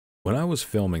When I was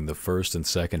filming the first and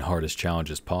second hardest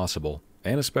challenges possible,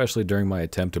 and especially during my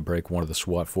attempt to break one of the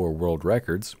SWAT 4 world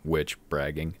records, which,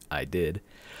 bragging, I did,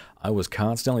 I was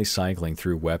constantly cycling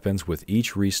through weapons with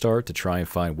each restart to try and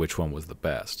find which one was the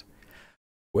best.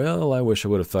 Well, I wish I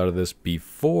would have thought of this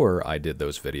before I did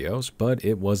those videos, but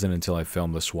it wasn't until I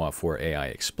filmed the SWAT 4 AI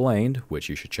Explained, which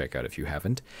you should check out if you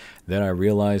haven't, that I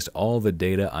realized all the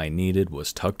data I needed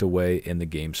was tucked away in the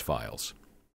game's files.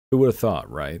 Who would have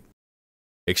thought, right?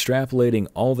 Extrapolating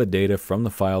all the data from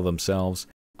the file themselves,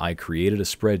 I created a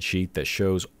spreadsheet that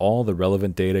shows all the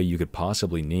relevant data you could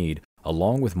possibly need,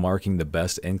 along with marking the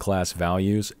best in-class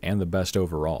values and the best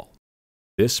overall.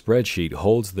 This spreadsheet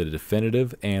holds the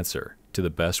definitive answer to the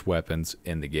best weapons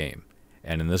in the game,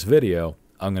 and in this video,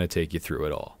 I'm going to take you through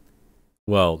it all.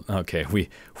 Well, okay, we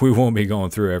won't be going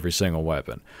through every single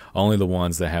weapon, only the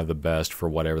ones that have the best for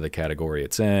whatever the category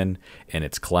it's in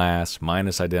its class,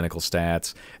 minus identical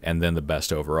stats, and then the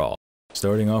best overall.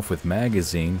 Starting off with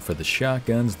magazine, for the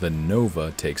shotguns, the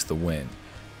Nova takes the win,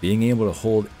 being able to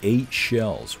hold 8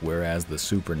 shells, whereas the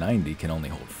Super 90 can only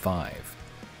hold 5.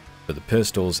 For the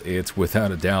pistols, it's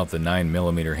without a doubt the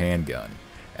 9mm handgun,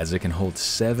 as it can hold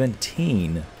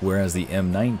 17, whereas the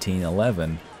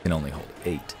M1911 can only hold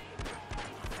 8.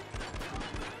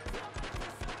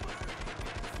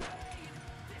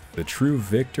 The true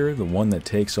victor, the one that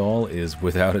takes all, is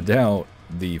without a doubt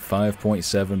the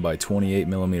 5.7 by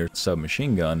 28mm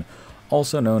submachine gun,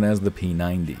 also known as the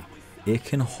P90. It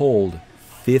can hold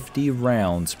 50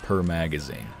 rounds per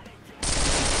magazine.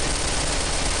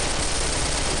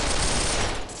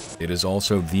 It is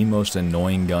also the most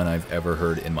annoying gun I've ever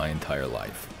heard in my entire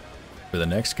life. For the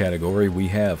next category, we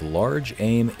have large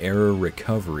aim error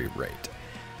recovery rate.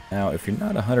 Now, if you're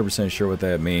not 100% sure what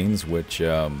that means, which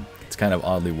it's kind of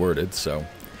oddly worded, so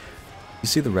you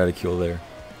see the reticule there?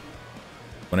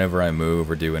 Whenever I move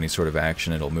or do any sort of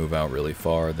action, it'll move out really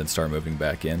far, then start moving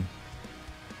back in.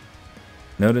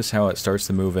 Notice how it starts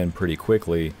to move in pretty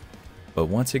quickly, but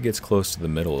once it gets close to the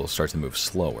middle, it'll start to move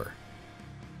slower.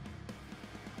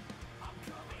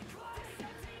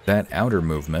 That outer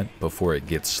movement, before it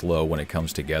gets slow when it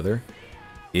comes together,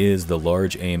 is the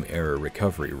large aim error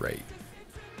recovery rate.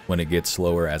 When it gets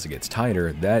slower as it gets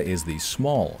tighter, that is the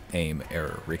small aim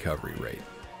error recovery rate.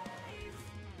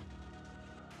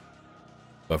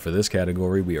 But for this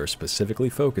category, we are specifically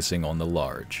focusing on the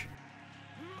large.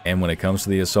 And when it comes to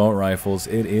the assault rifles,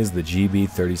 it is the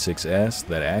GB36S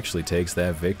that actually takes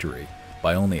that victory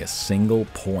by only a single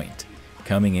point,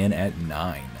 coming in at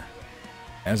 9.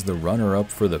 As the runner-up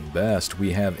for the best,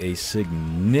 we have a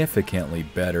significantly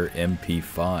better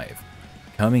MP5,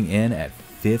 coming in at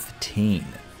 15.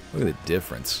 Look at the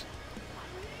difference.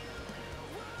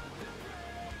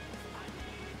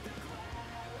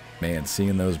 Man,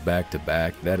 seeing those back to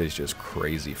back, that is just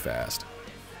crazy fast.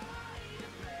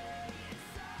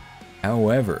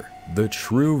 However, the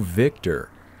true victor,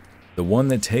 the one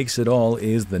that takes it all,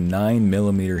 is the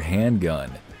 9mm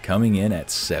handgun, coming in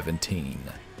at 17.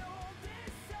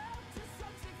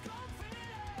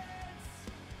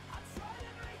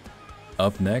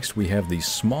 Up next, we have the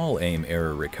small aim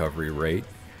error recovery rate,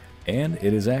 and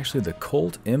it is actually the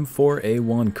Colt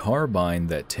M4A1 carbine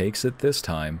that takes it this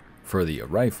time for the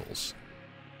rifles.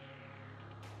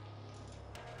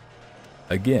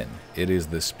 Again, it is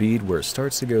the speed where it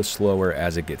starts to go slower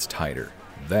as it gets tighter.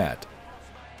 That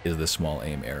is the small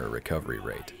aim error recovery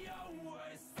rate.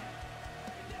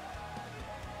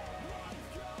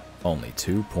 Only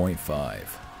 2.5.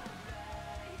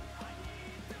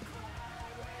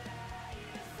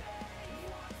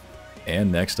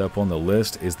 And next up on the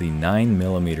list is the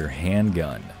 9mm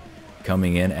handgun,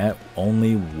 coming in at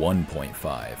only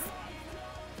 1.5.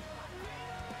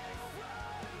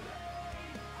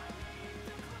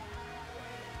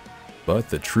 But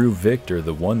the true victor,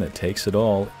 the one that takes it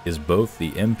all, is both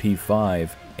the MP5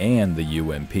 and the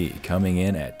UMP, coming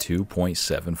in at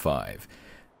 2.75,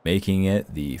 making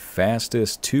it the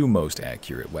fastest to most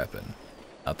accurate weapon.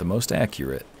 Not the most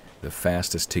accurate, the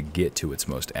fastest to get to its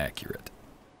most accurate.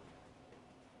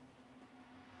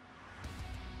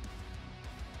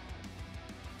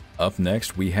 Up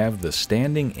next, we have the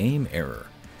standing aim error.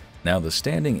 Now, the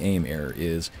standing aim error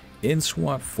is, in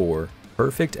SWAT 4,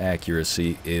 perfect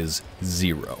accuracy is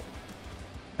 0.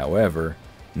 However,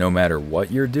 no matter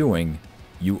what you're doing,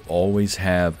 you always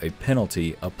have a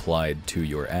penalty applied to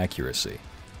your accuracy.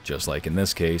 Just like in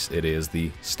this case, it is the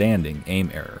standing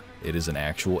aim error. It is an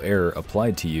actual error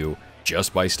applied to you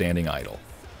just by standing idle.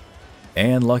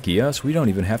 And lucky us, we don't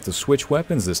even have to switch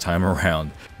weapons this time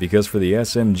around, because for the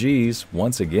SMGs,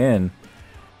 once again,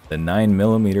 the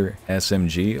 9mm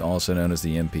SMG, also known as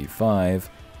the MP5,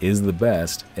 is the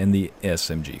best in the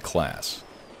SMG class.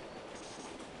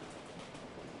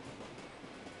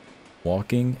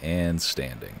 Walking and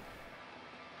standing.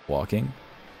 Walking,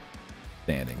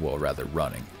 standing. Well, rather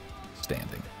running,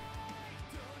 standing,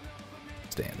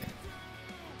 standing.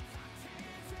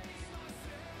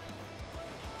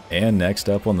 And next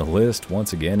up on the list,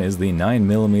 once again, is the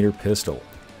 9mm pistol,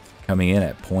 coming in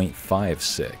at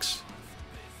 .56.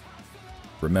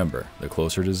 Remember, the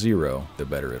closer to 0, the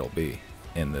better it'll be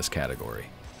in this category.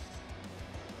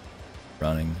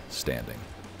 Running, standing.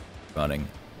 Running,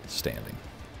 standing.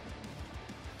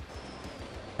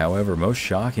 However, most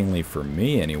shockingly for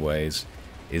me anyways,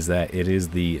 is that it is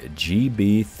the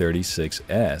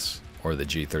GB36S, or the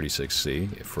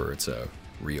G36C, for its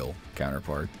real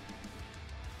counterpart,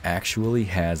 actually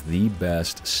has the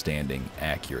best standing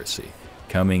accuracy,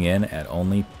 coming in at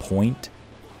only .2.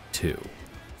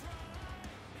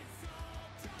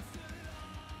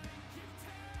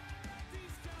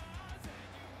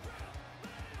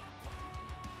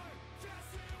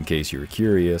 In case you were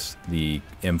curious, the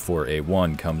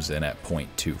M4A1 comes in at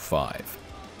 .25.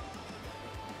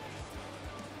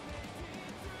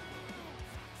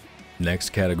 Next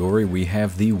category, we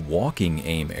have the walking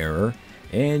aim error,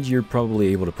 and you're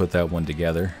probably able to put that one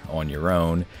together on your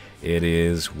own. It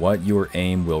is what your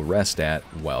aim will rest at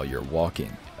while you're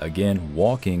walking. Again,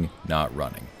 walking, not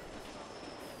running.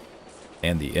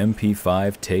 And the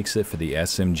MP5 takes it for the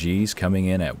SMGs, coming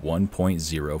in at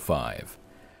 1.05.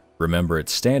 Remember,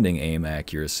 its standing aim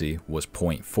accuracy was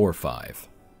 .45.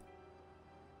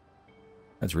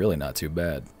 That's really not too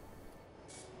bad.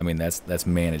 I mean, that's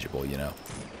manageable, you know.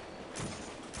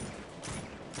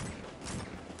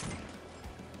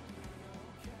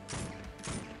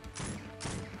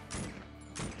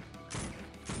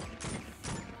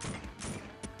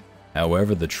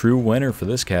 However, the true winner for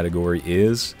this category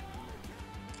is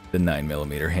the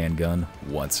 9mm handgun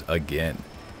once again,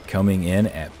 coming in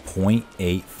at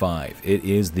 .85. It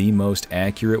is the most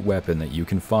accurate weapon that you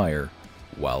can fire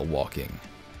while walking.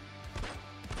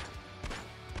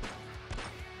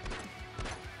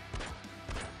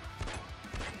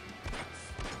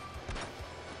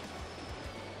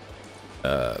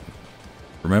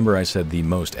 Remember I said the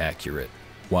most accurate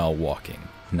while walking,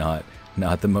 not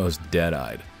the most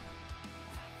dead-eyed.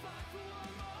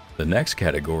 The next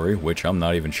category, which I'm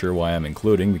not even sure why I'm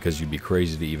including because you'd be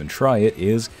crazy to even try it,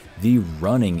 is the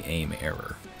running aim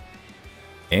error.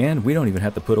 And we don't even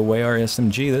have to put away our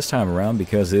SMG this time around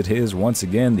because it is once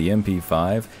again the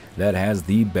MP5 that has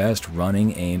the best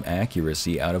running aim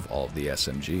accuracy out of all of the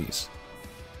SMGs.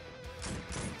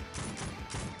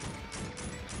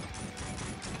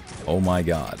 Oh my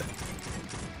god.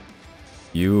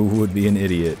 You would be an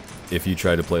idiot if you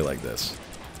tried to play like this.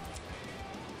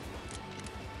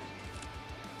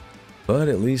 But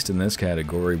at least in this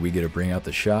category, we get to bring out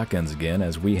the shotguns again,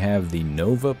 as we have the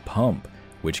Nova Pump,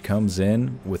 which comes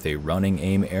in with a running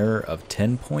aim error of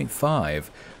 10.5,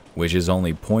 which is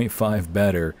only 0.5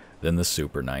 better than the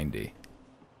Super 90.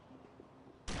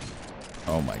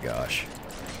 Oh my gosh.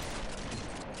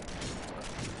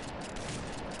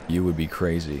 You would be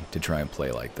crazy to try and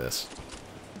play like this.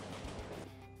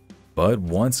 But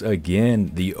once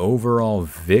again, the overall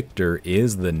victor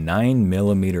is the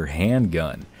 9mm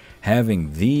handgun,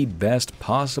 having the best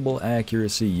possible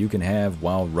accuracy you can have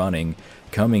while running,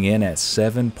 coming in at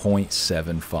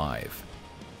 7.75.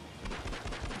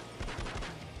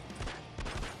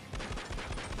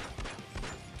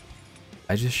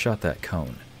 I just shot that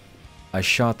cone. I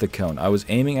shot the cone. I was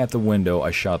aiming at the window,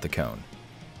 I shot the cone.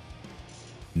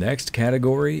 Next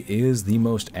category is the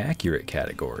most accurate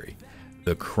category,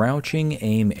 the crouching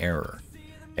aim error.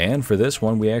 And for this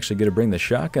one, we actually get to bring the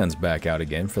shotguns back out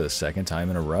again for the second time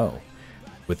in a row,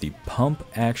 with the pump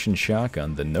action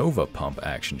shotgun, the Nova pump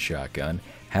action shotgun,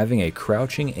 having a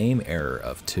crouching aim error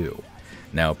of 2.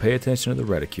 Now pay attention to the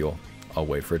reticule. I'll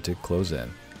wait for it to close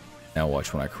in. Now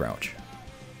watch when I crouch.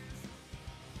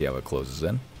 See how it closes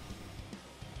in?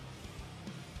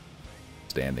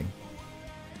 Standing.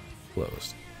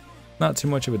 Closed. Not too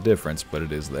much of a difference, but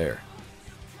it is there.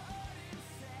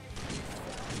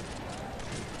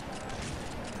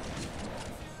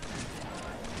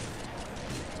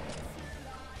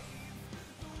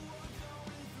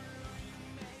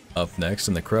 Up next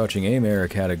in the crouching aim error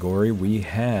category, we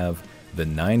have the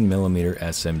 9mm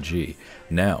SMG.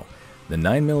 Now, the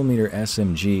 9mm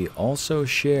SMG also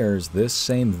shares this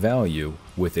same value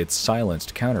with its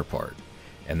silenced counterpart,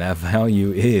 and that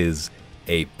value is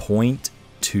a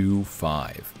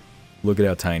 .25. Look at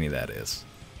how tiny that is.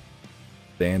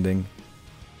 Standing,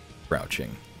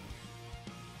 crouching.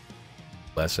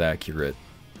 Less accurate,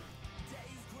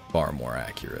 far more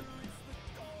accurate.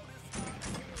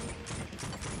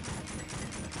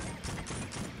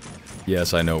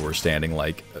 Yes, I know we're standing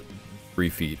like 3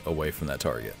 feet away from that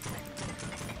target.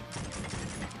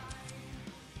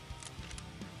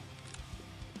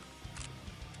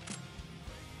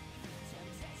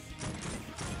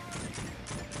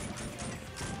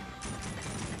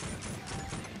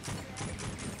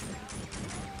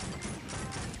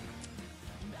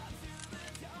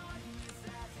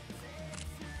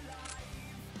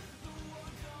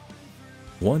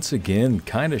 Once again,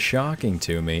 kind of shocking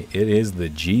to me, it is the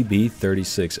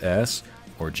GB36S,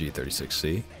 or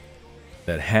G36C,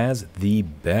 that has the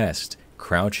best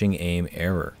crouching aim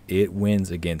error. It wins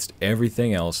against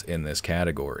everything else in this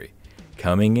category,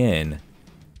 coming in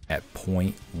at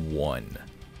 0.1.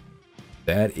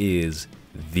 That is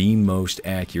the most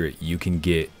accurate you can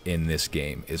get in this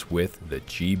game, is with the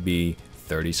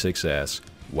GB36S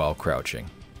while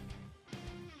crouching.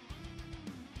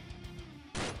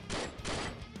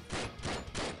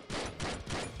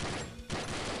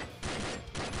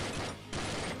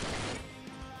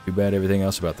 Too bad everything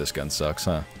else about this gun sucks,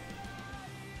 huh?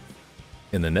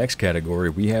 In the next category,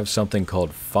 we have something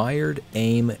called fired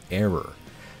aim error.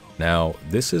 Now,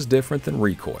 this is different than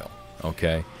recoil,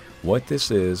 okay? What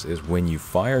this is when you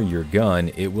fire your gun,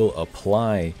 it will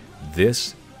apply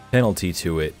this penalty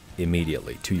to it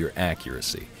immediately, to your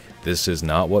accuracy. This is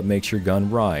not what makes your gun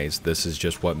rise, this is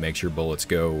just what makes your bullets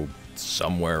go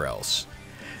somewhere else.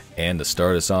 And to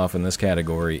start us off in this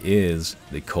category is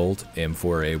the Colt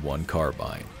M4A1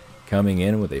 carbine, coming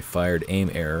in with a fired aim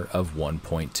error of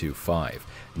 1.25.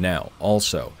 Now,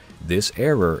 also, this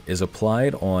error is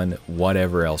applied on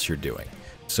whatever else you're doing.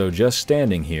 So just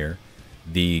standing here,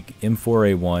 the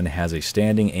M4A1 has a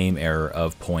standing aim error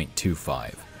of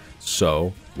 0.25.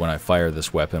 So when I fire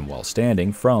this weapon while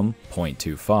standing from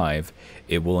 0.25,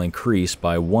 it will increase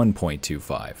by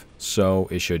 1.25. So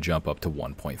it should jump up to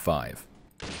 1.5.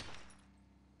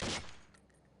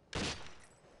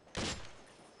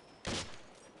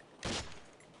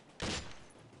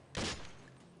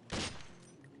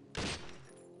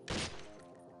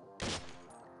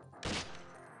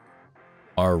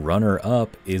 Our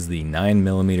runner-up is the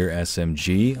 9mm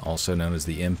SMG, also known as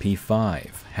the MP5,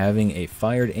 having a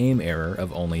fired aim error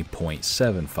of only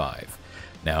 0.75.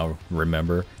 Now,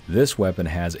 remember, this weapon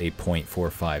has a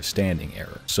 0.45 standing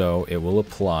error, so it will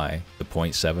apply the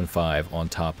 0.75 on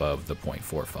top of the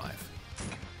 0.45.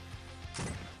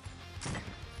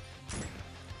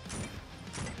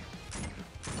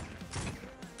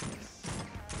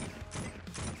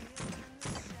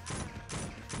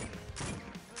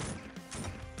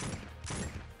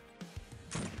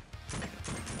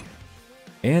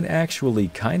 And actually,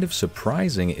 kind of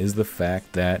surprising is the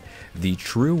fact that the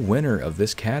true winner of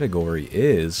this category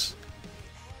is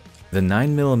the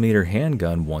 9mm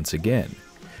handgun once again.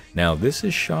 Now, this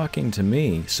is shocking to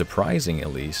me, surprising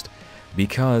at least,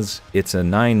 because it's a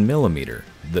 9mm.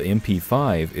 The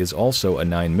MP5 is also a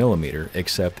 9mm,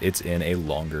 except it's in a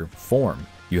longer form.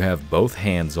 You have both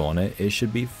hands on it, it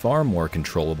should be far more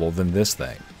controllable than this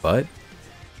thing. But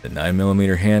the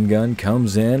 9mm handgun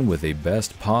comes in with a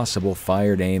best possible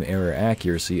fired aim error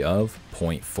accuracy of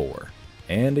 0.4.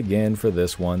 And again, for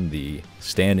this one, the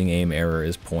standing aim error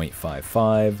is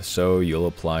 0.55, so you'll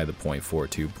apply the 0.4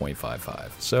 to 0.55.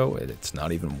 So it's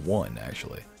not even 1,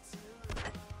 actually.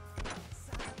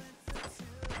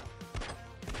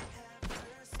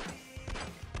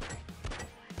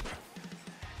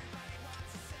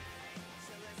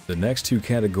 The next two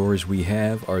categories we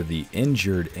have are the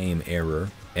injured aim error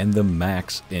and the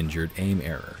max injured aim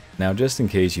error. Now, just in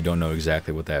case you don't know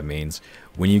exactly what that means,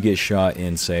 when you get shot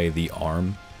in, say, the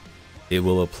arm, it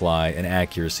will apply an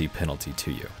accuracy penalty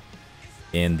to you.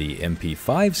 In the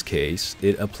MP5's case,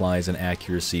 it applies an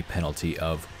accuracy penalty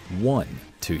of 1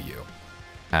 to you.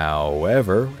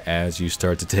 However, as you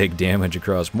start to take damage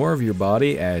across more of your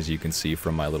body, as you can see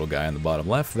from my little guy on the bottom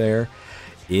left there,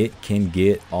 it can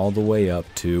get all the way up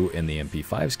to, in the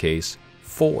MP5's case,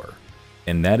 4.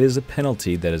 And that is a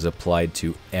penalty that is applied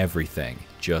to everything,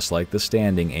 just like the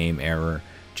standing aim error,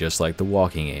 just like the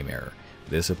walking aim error.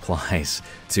 This applies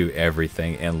to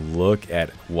everything, and look at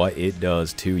what it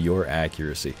does to your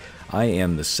accuracy. I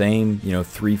am the same,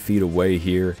 3 feet away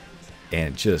here,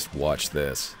 and just watch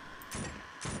this.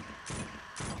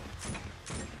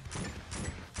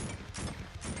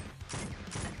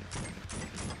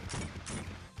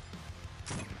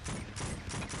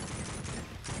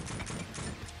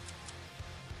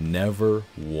 Never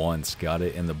once got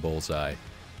it in the bullseye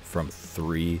from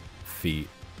 3 feet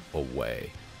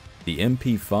away. The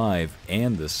MP5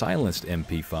 and the silenced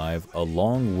MP5,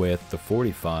 along with the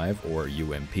 45 or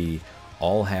UMP,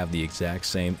 all have the exact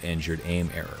same injured aim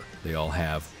error. They all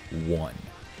have 1.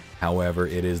 However,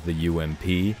 it is the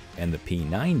UMP and the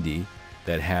P90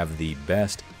 that have the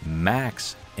best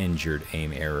max injured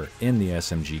aim error in the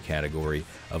SMG category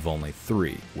of only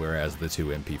 3, whereas the two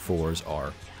MP5s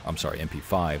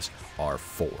are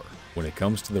 4. When it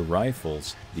comes to the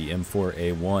rifles, the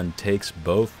M4A1 takes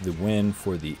both the win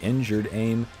for the injured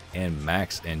aim and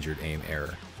max injured aim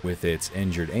error, with its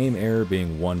injured aim error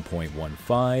being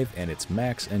 1.15 and its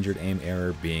max injured aim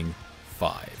error being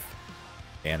 5.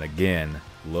 And again,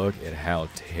 look at how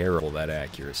terrible that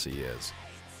accuracy is.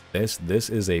 This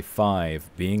is a 5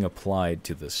 being applied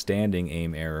to the standing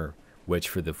aim error, which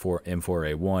for the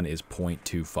M4A1 is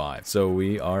 0.25. So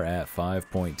we are at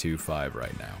 5.25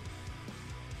 right now.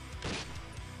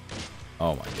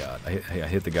 Oh my god, I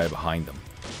hit the guy behind him.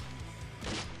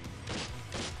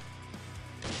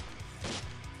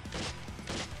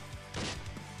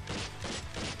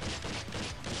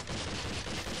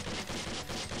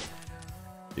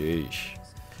 Yeesh.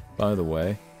 By the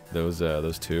way, those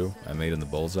two I made in the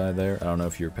bullseye there, I don't know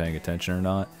if you were paying attention or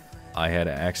not. I had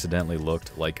accidentally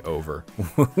looked like over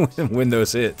when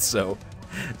those hit, so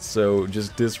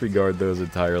just disregard those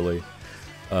entirely.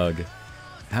 Ugh.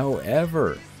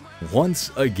 However, once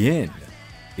again,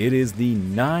 it is the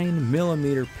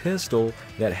 9mm pistol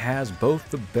that has both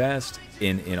the best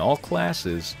in all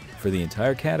classes for the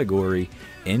entire category,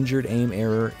 injured aim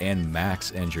error and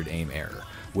max injured aim error,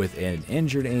 with an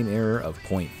injured aim error of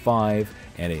 0.5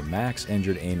 and a max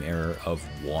injured aim error of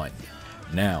 1.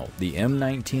 Now, the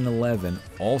M1911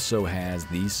 also has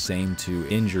these same two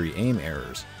injury aim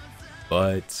errors,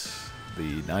 but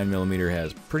the 9mm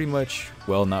has pretty much,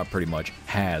 well, not pretty much,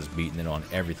 has beaten it on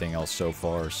everything else so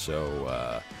far,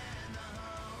 so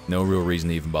no real reason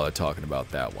to even bother talking about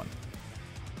that one.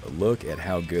 But look at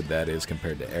how good that is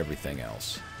compared to everything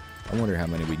else. I wonder how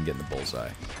many we can get in the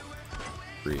bullseye.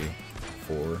 3,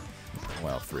 4,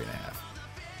 well, 3.5.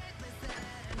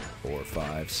 4,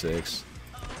 5, 6,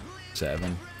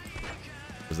 7.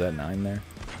 Was that 9 there?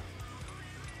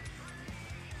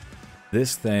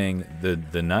 This thing, the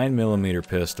 9mm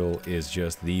pistol is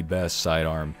just the best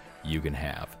sidearm you can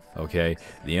have, okay?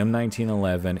 The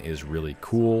M1911 is really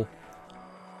cool,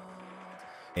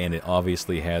 and it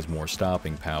obviously has more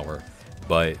stopping power,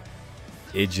 but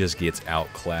it just gets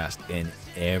outclassed in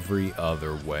every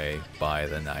other way by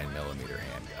the 9mm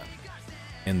handgun.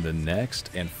 In the next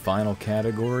and final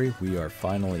category, we are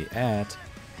finally at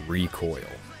recoil.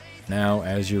 Now,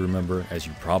 as you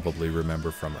probably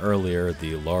remember from earlier,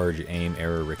 the large aim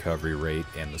error recovery rate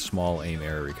and the small aim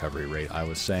error recovery rate, I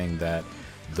was saying that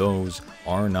those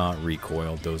are not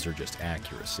recoil, those are just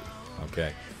accuracy,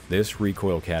 okay? This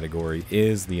recoil category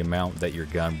is the amount that your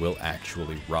gun will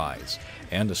actually rise.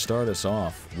 And to start us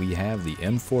off, we have the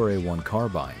M4A1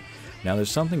 carbine. Now,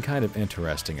 there's something kind of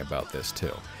interesting about this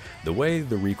too. The way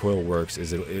the recoil works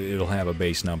is it'll have a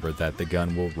base number that the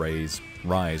gun will rise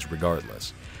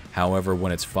regardless. However,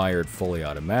 when it's fired fully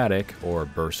automatic, or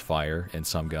burst fire in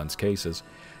some guns' cases,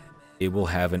 it will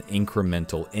have an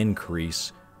incremental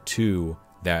increase to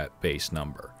that base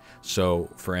number. So,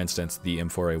 for instance, the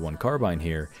M4A1 carbine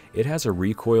here, it has a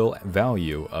recoil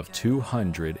value of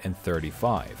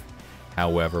 235.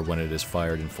 However, when it is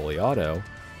fired in fully auto,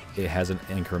 it has an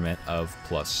increment of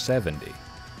plus 70.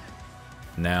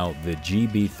 Now, the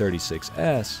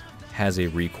GB36S has a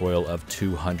recoil of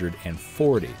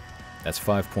 240. That's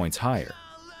 5 points higher.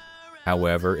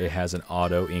 However, it has an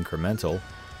auto incremental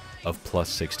of plus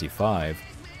 65,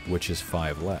 which is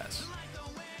 5 less.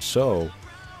 So,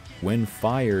 when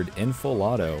fired in full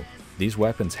auto, these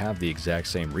weapons have the exact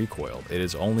same recoil. It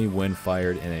is only when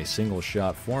fired in a single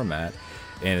shot format,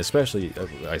 and especially,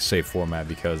 I say format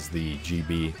because the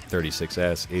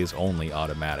GB36S is only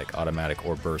automatic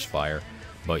or burst fire,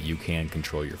 but you can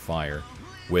control your fire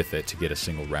with it to get a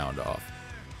single round off.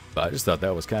 But I just thought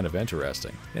that was kind of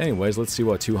interesting. Anyways, let's see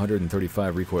what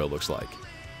 235 recoil looks like.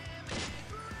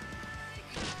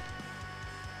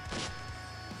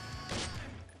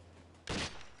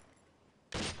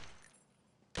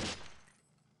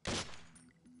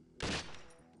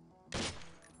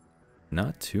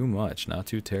 Not too much, not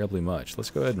too terribly much. Let's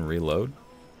go ahead and reload.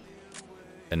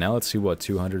 And now let's see what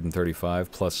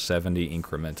 235 plus 70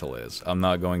 incremental is. I'm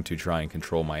not going to try and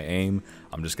control my aim.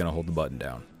 I'm just going to hold the button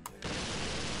down.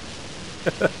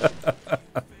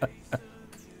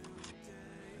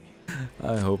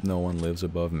 I hope no one lives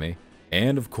above me.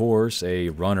 And of course, a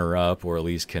runner-up, or at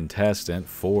least contestant,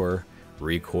 for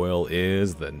recoil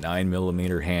is the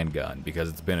 9mm handgun, because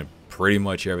it's been in pretty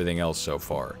much everything else so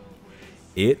far.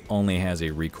 It only has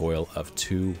a recoil of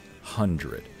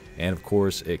 200, and of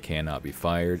course, it cannot be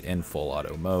fired in full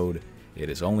auto mode. It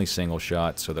is only single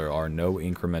shot, so there are no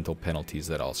incremental penalties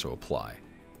that also apply.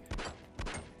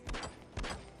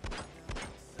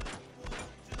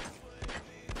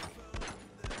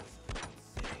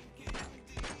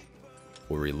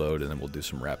 We'll reload and then we'll do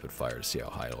some rapid fire to see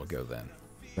how high it'll go then.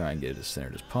 Try and get it as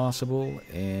centered as possible,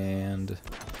 and...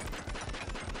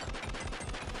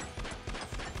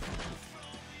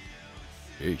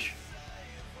 Sheesh.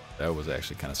 That was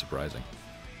actually kind of surprising.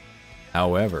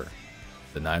 However,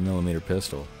 the 9mm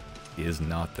pistol is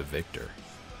not the victor.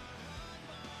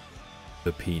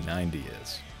 The P90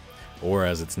 is. Or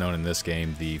as it's known in this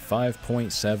game, the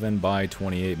 5.7 by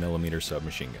 28mm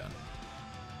submachine gun.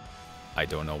 I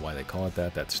don't know why they call it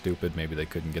that. That's stupid. Maybe they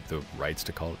couldn't get the rights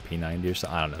to call it P90 or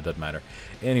something. I don't know. It doesn't matter.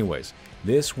 Anyways,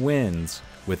 this wins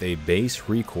with a base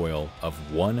recoil of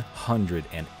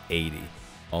 180.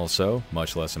 Also,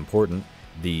 much less important,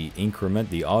 the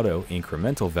auto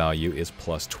incremental value is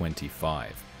plus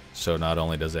 25. So not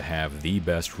only does it have the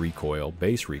best recoil,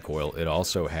 base recoil, it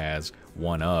also has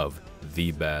one of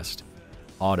the best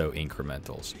auto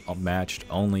incrementals, matched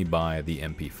only by the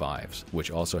MP5s,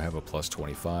 which also have a plus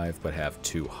 25 but have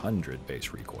 200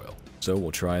 base recoil. So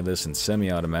we'll try this in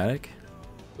semi-automatic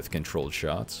with controlled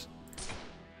shots.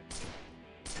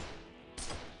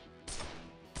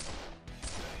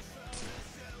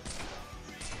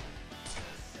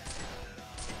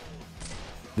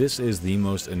 This is the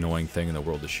most annoying thing in the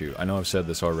world to shoot. I know I've said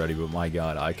this already, but my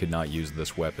god, I could not use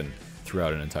this weapon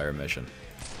throughout an entire mission.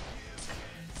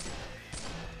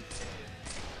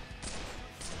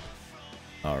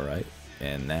 Alright,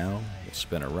 and now we'll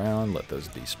spin around, let those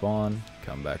despawn,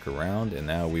 come back around, and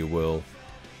now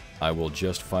I will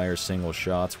just fire single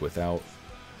shots without,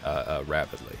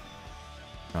 rapidly.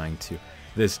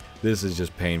 This is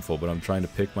just painful, but I'm trying to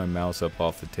pick my mouse up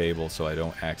off the table so I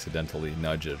don't accidentally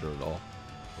nudge it at all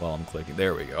while I'm clicking.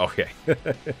 There we go, okay.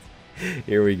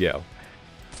 Here we go.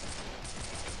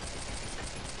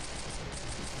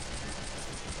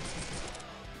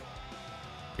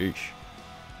 Eesh.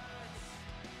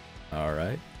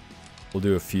 Alright, we'll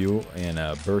do a few in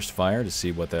burst fire to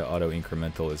see what the auto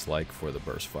incremental is like for the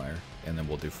burst fire, and then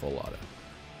we'll do full auto.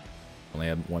 Only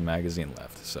have one magazine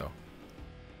left, so.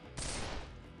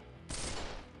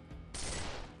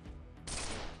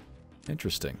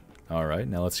 Interesting. Alright,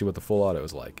 now let's see what the full auto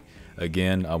is like.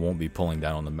 Again, I won't be pulling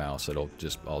down on the mouse, I'll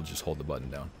just hold the button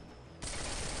down.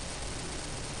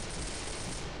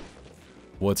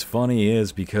 What's funny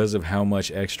is, because of how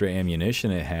much extra ammunition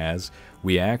it has,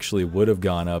 we actually would have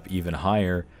gone up even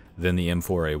higher than the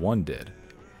M4A1 did.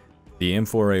 The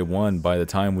M4A1, by the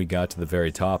time we got to the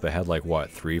very top, it had like,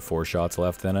 what, 3-4 shots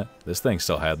left in it? This thing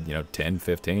still had, 10,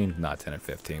 15, not 10 and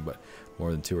 15, but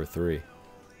more than 2 or 3.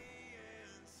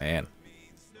 Man.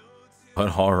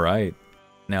 But alright.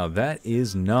 Now that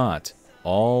is not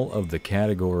all of the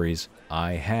categories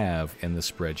I have in the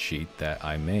spreadsheet that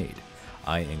I made.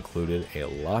 I included a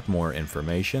lot more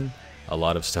information, a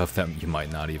lot of stuff that you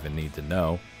might not even need to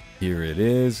know. Here it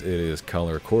is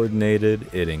color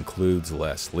coordinated, it includes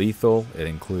less lethal, it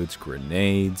includes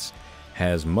grenades,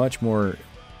 has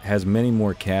many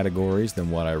more categories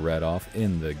than what I read off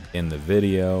in the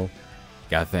video.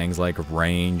 Got things like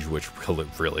range, which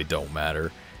really don't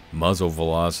matter, muzzle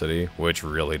velocity, which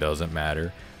really doesn't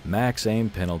matter, max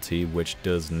aim penalty, which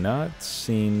does not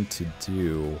seem to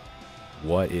do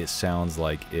what it sounds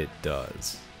like it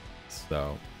does.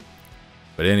 So,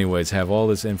 but anyways, have all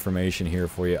this information here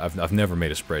for you. I've never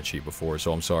made a spreadsheet before,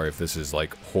 so I'm sorry if this is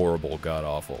like horrible, god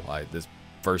awful. This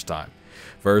first time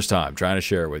trying to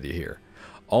share it with you here.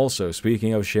 Also,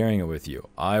 speaking of sharing it with you,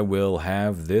 I will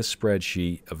have this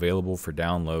spreadsheet available for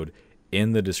download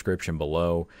in the description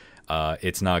below.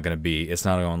 It's not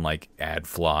on like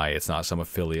AdFly, it's not some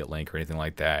affiliate link or anything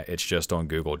like that. It's just on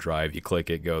Google Drive. You click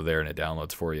it, go there, and it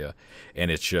downloads for you.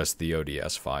 And it's just the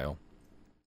ODS file.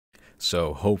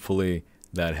 So hopefully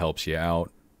that helps you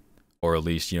out. Or at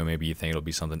least, maybe you think it'll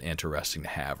be something interesting to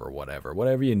have or whatever.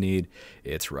 Whatever you need,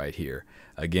 it's right here.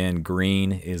 Again,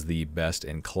 green is the best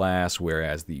in class,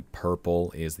 whereas the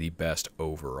purple is the best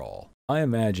overall. I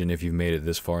imagine if you've made it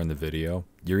this far in the video,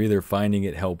 you're either finding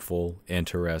it helpful,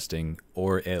 interesting,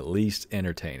 or at least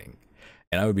entertaining.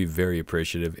 And I would be very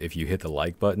appreciative if you hit the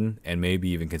like button and maybe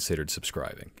even considered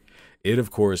subscribing. It of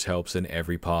course helps in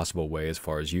every possible way as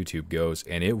far as YouTube goes,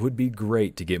 and it would be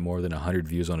great to get more than 100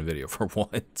 views on a video for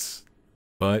once.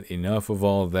 But enough of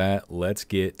all of that, let's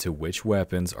get to which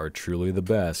weapons are truly the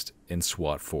best in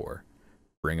SWAT 4.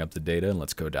 Bring up the data and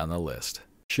let's go down the list.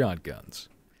 Shotguns.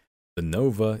 The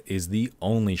Nova is the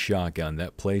only shotgun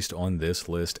that placed on this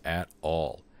list at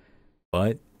all.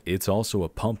 But it's also a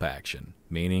pump action,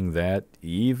 meaning that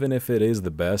even if it is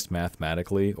the best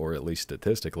mathematically, or at least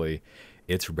statistically,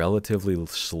 its relatively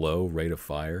slow rate of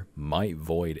fire might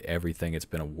void everything it's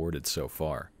been awarded so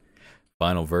far.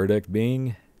 Final verdict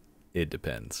being, it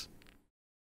depends.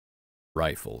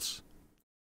 Rifles.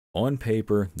 On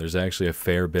paper, there's actually a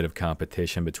fair bit of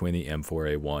competition between the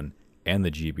M4A1 and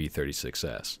the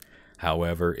GB36S.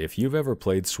 However, if you've ever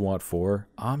played SWAT 4,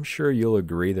 I'm sure you'll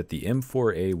agree that the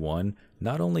M4A1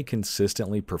 not only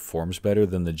consistently performs better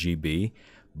than the GB,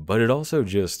 but it also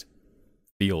just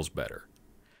feels better.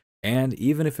 And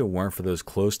even if it weren't for those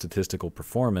close statistical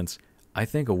performance, I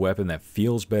think a weapon that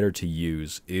feels better to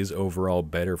use is overall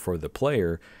better for the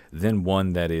player than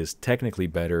one that is technically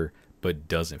better but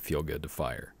doesn't feel good to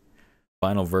fire.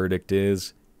 Final verdict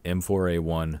is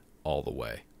M4A1 all the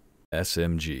way.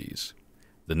 SMGs.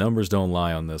 The numbers don't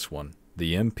lie on this one.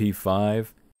 The MP5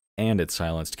 and its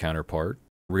silenced counterpart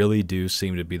really do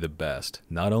seem to be the best,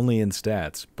 not only in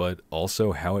stats, but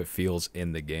also how it feels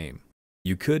in the game.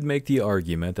 You could make the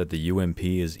argument that the UMP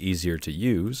is easier to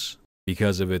use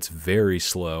because of its very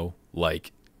slow,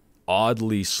 like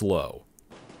oddly slow,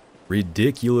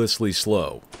 ridiculously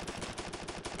slow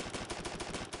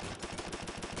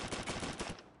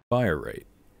fire rate.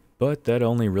 But that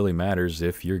only really matters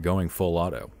if you're going full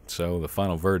auto, so the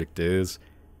final verdict is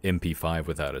MP5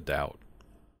 without a doubt.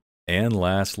 And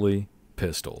lastly,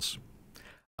 pistols.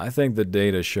 I think the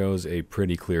data shows a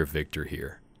pretty clear victor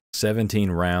here. 17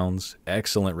 rounds,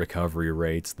 excellent recovery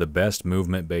rates, the best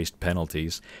movement-based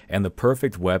penalties, and the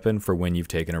perfect weapon for when you've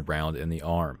taken a round in the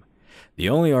arm. The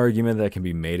only argument that can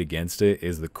be made against it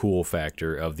is the cool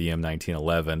factor of the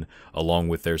M1911 along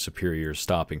with their superior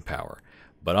stopping power.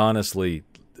 But honestly,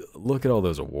 look at all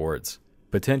those awards.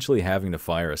 Potentially having to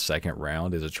fire a second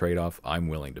round is a trade-off I'm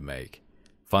willing to make.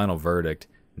 Final verdict,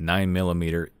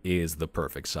 9mm is the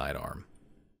perfect sidearm.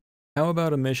 How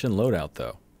about a mission loadout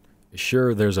though?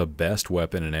 Sure, there's a best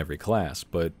weapon in every class,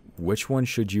 but which one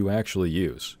should you actually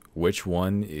use? Which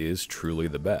one is truly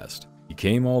the best? You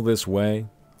came all this way,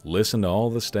 listened to all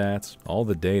the stats, all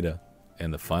the data,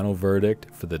 and the final verdict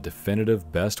for the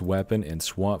definitive best weapon in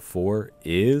SWAT 4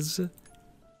 is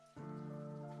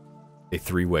a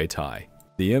three-way tie.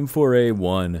 The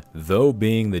M4A1, though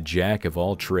being the jack of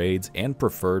all trades and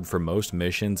preferred for most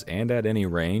missions and at any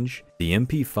range, the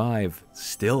MP5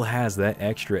 still has that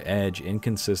extra edge in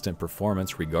consistent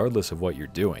performance regardless of what you're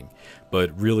doing,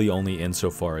 but really only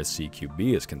insofar as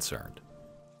CQB is concerned.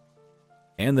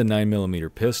 And the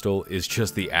 9mm pistol is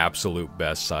just the absolute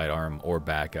best sidearm or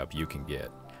backup you can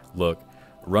get. Look,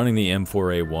 running the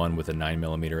M4A1 with a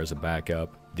 9mm as a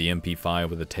backup, the MP5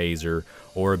 with a taser,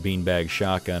 or a beanbag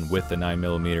shotgun with the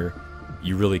 9mm,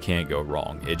 you really can't go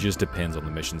wrong. It just depends on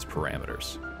the mission's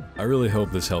parameters. I really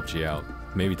hope this helped you out,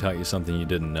 maybe taught you something you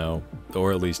didn't know,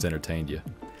 or at least entertained you.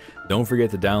 Don't forget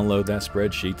to download that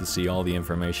spreadsheet to see all the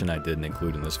information I didn't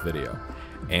include in this video.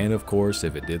 And of course,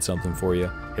 if it did something for you,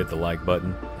 hit the like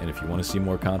button, and if you want to see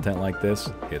more content like this,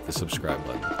 hit the subscribe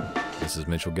button. This is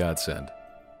Mitchell Godsend.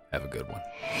 Have a good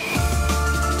one.